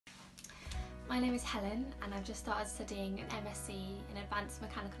My name is Helen and I've just started studying an MSc in Advanced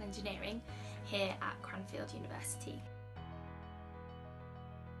Mechanical Engineering here at Cranfield University.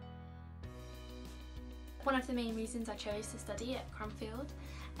 One of the main reasons I chose to study at Cranfield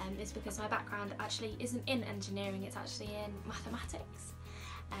is because my background actually isn't in engineering, it's actually in mathematics.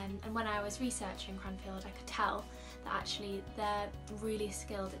 And when I was researching Cranfield, I could tell that actually they're really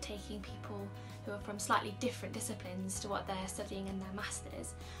skilled at taking people who are from slightly different disciplines to what they're studying in their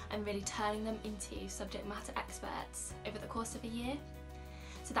masters and really turning them into subject matter experts over the course of a year.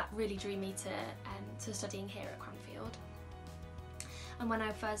 So that really drew me to studying here at Cranfield. And when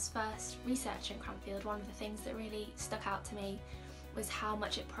I was first researching Cranfield, one of the things that really stuck out to me was how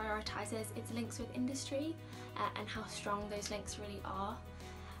much it prioritises its links with industry and how strong those links really are.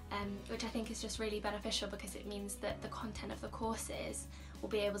 Which I think is just really beneficial because it means that the content of the courses will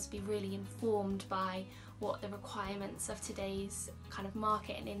be able to be really informed by what the requirements of today's kind of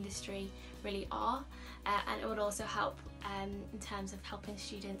market and industry really are, and it would also help in terms of helping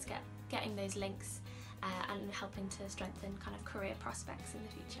students getting those links and helping to strengthen kind of career prospects in the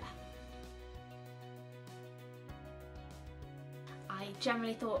future. I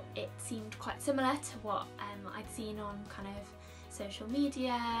generally thought it seemed quite similar to what I'd seen on kind of social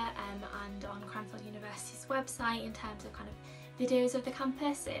media and on Cranfield University's website in terms of kind of videos of the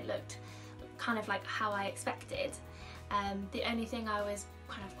campus. It looked kind of like how I expected. The only thing I was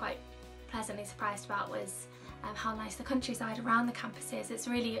kind of quite pleasantly surprised about was how nice the countryside around the campus is. It's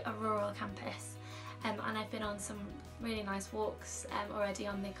really a rural campus, and I've been on some really nice walks already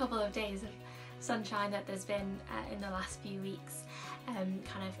on the couple of days of sunshine that there's been in the last few weeks,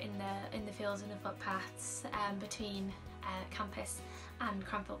 kind of in the fields and the footpaths between campus and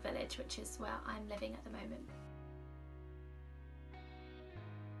Cranfield Village, which is where I'm living at the moment.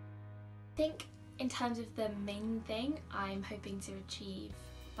 I think in terms of the main thing I'm hoping to achieve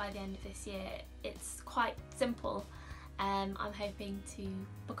by the end of this year, it's quite simple. I'm hoping to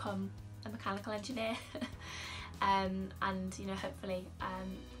become a mechanical engineer and hopefully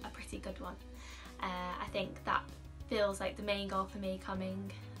a pretty good one. I think that feels like the main goal for me,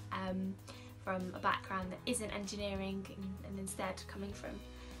 coming from a background that isn't engineering and instead coming from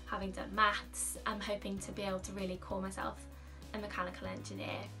having done maths. I'm hoping to be able to really call myself a mechanical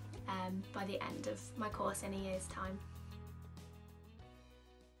engineer by the end of my course in a year's time.